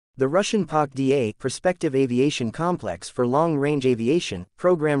The Russian PAK Prospective Aviation Complex for Long-Range Aviation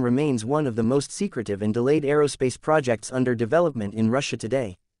program remains one of the most secretive and delayed aerospace projects under development in Russia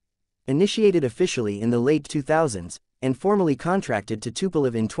today. Initiated officially in the late 2000s, and formally contracted to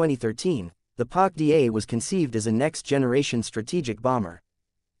Tupolev in 2013, the PAK was conceived as a next-generation strategic bomber.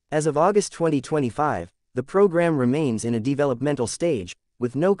 As of August 2025, the program remains in a developmental stage,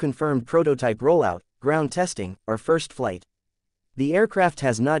 with no confirmed prototype rollout, ground testing, or first flight. The aircraft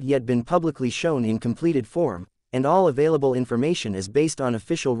has not yet been publicly shown in completed form, and all available information is based on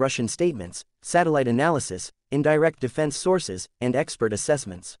official Russian statements, satellite analysis, indirect defense sources, and expert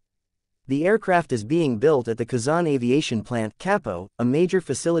assessments. The aircraft is being built at the Kazan Aviation Plant (KAPO), a major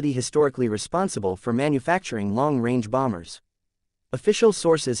facility historically responsible for manufacturing long-range bombers. Official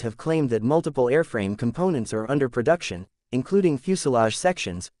sources have claimed that multiple airframe components are under production, including fuselage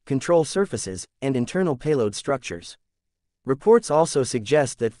sections, control surfaces, and internal payload structures. Reports also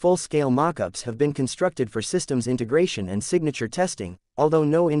suggest that full-scale mock-ups have been constructed for systems integration and signature testing, although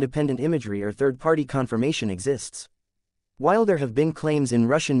no independent imagery or third-party confirmation exists. While there have been claims in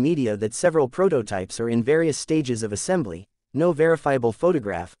Russian media that several prototypes are in various stages of assembly, no verifiable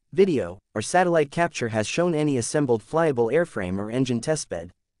photograph, video, or satellite capture has shown any assembled flyable airframe or engine testbed.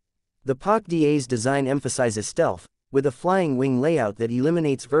 The PAK-DA's design emphasizes stealth, with a flying wing layout that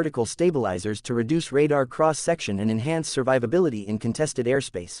eliminates vertical stabilizers to reduce radar cross-section and enhance survivability in contested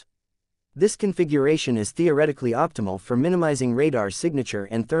airspace. This configuration is theoretically optimal for minimizing radar signature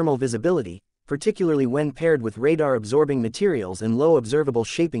and thermal visibility, particularly when paired with radar-absorbing materials and low observable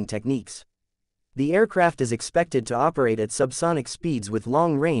shaping techniques. The aircraft is expected to operate at subsonic speeds with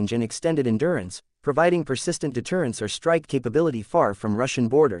long range and extended endurance, providing persistent deterrence or strike capability far from Russian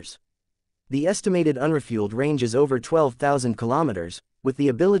borders. The estimated unrefueled range is over 12,000 kilometers, with the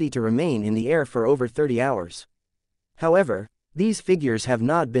ability to remain in the air for over 30 hours. However, these figures have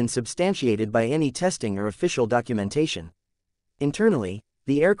not been substantiated by any testing or official documentation. Internally,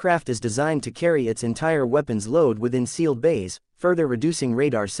 the aircraft is designed to carry its entire weapons load within sealed bays, further reducing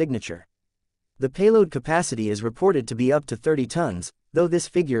radar signature. The payload capacity is reported to be up to 30 tons, though this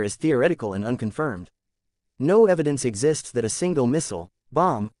figure is theoretical and unconfirmed. No evidence exists that a single missile,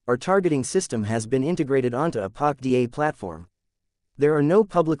 bomb, or targeting system has been integrated onto a PAK-DA platform. There are no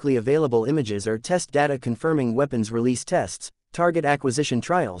publicly available images or test data confirming weapons release tests, target acquisition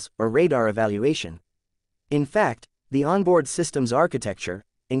trials, or radar evaluation. In fact, the onboard system's architecture,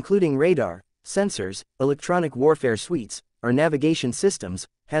 including radar, sensors, electronic warfare suites, or navigation systems,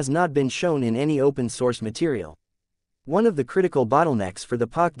 has not been shown in any open-source material. One of the critical bottlenecks for the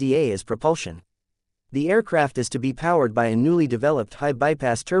PAK-DA is propulsion. The aircraft is to be powered by a newly developed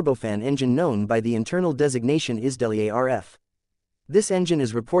high-bypass turbofan engine known by the internal designation Izdeliye RF. This engine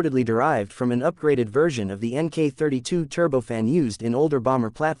is reportedly derived from an upgraded version of the NK-32 turbofan used in older bomber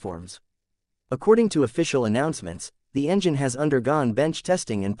platforms. According to official announcements, the engine has undergone bench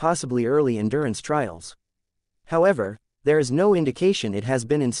testing and possibly early endurance trials. However, there is no indication it has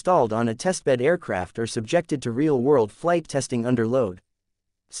been installed on a testbed aircraft or subjected to real-world flight testing under load.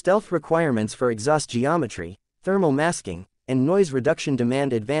 Stealth requirements for exhaust geometry, thermal masking, and noise reduction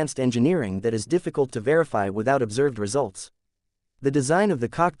demand advanced engineering that is difficult to verify without observed results. The design of the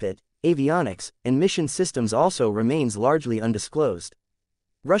cockpit, avionics, and mission systems also remains largely undisclosed.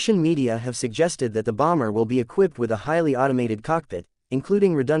 Russian media have suggested that the bomber will be equipped with a highly automated cockpit,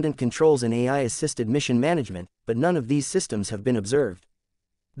 including redundant controls and AI-assisted mission management, but none of these systems have been observed.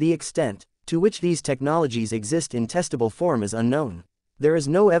 The extent to which these technologies exist in testable form is unknown. There is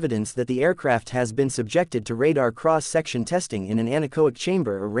no evidence that the aircraft has been subjected to radar cross-section testing in an anechoic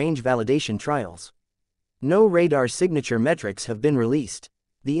chamber or range validation trials. No radar signature metrics have been released.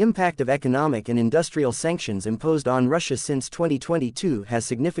 The impact of economic and industrial sanctions imposed on Russia since 2022 has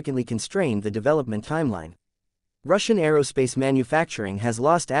significantly constrained the development timeline. Russian aerospace manufacturing has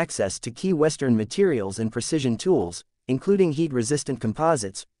lost access to key Western materials and precision tools, including heat-resistant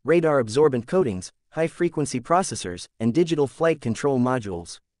composites, radar-absorbent coatings, high-frequency processors, and digital flight control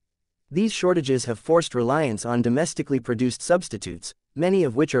modules. These shortages have forced reliance on domestically produced substitutes, many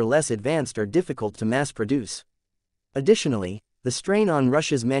of which are less advanced or difficult to mass-produce. Additionally, the strain on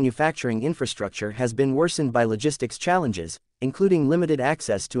Russia's manufacturing infrastructure has been worsened by logistics challenges, including limited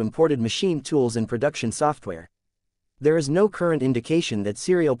access to imported machine tools and production software. There is no current indication that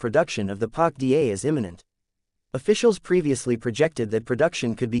serial production of the PAK-DA is imminent. Officials previously projected that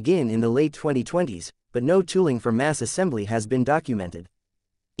production could begin in the late 2020s, but no tooling for mass assembly has been documented.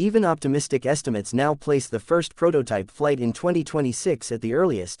 Even optimistic estimates now place the first prototype flight in 2026 at the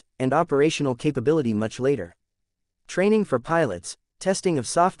earliest, and operational capability much later. Training for pilots, testing of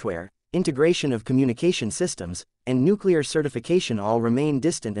software, integration of communication systems, and nuclear certification all remain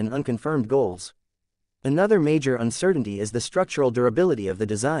distant and unconfirmed goals. Another major uncertainty is the structural durability of the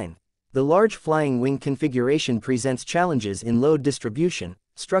design. The large flying wing configuration presents challenges in load distribution,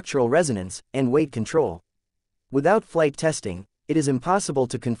 structural resonance, and weight control. Without flight testing, it is impossible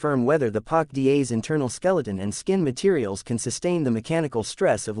to confirm whether the PAK-DA's internal skeleton and skin materials can sustain the mechanical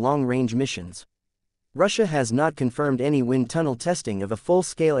stress of long-range missions. Russia has not confirmed any wind tunnel testing of a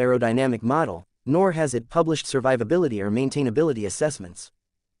full-scale aerodynamic model, nor has it published survivability or maintainability assessments.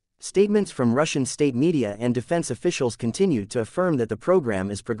 Statements from Russian state media and defense officials continue to affirm that the program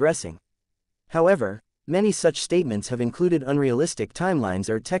is progressing. However, many such statements have included unrealistic timelines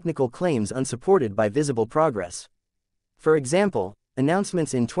or technical claims unsupported by visible progress. For example,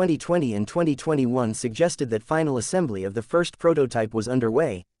 announcements in 2020 and 2021 suggested that final assembly of the first prototype was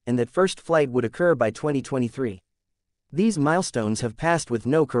underway, and that first flight would occur by 2023. These milestones have passed with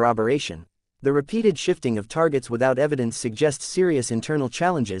no corroboration. The repeated shifting of targets without evidence suggests serious internal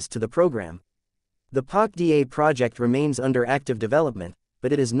challenges to the program. The PAK-DA project remains under active development,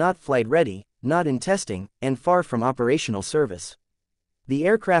 but it is not flight-ready, not in testing, and far from operational service. The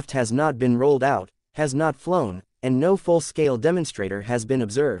aircraft has not been rolled out, has not flown, and no full-scale demonstrator has been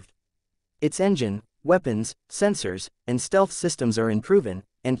observed. Its engine, weapons, sensors, and stealth systems are unproven,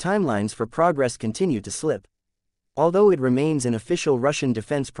 and timelines for progress continue to slip. Although it remains an official Russian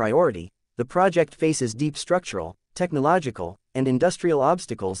defense priority, the project faces deep structural, technological, and industrial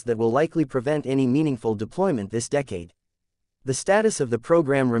obstacles that will likely prevent any meaningful deployment this decade. The status of the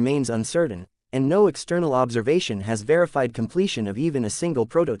program remains uncertain, and no external observation has verified completion of even a single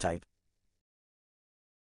prototype.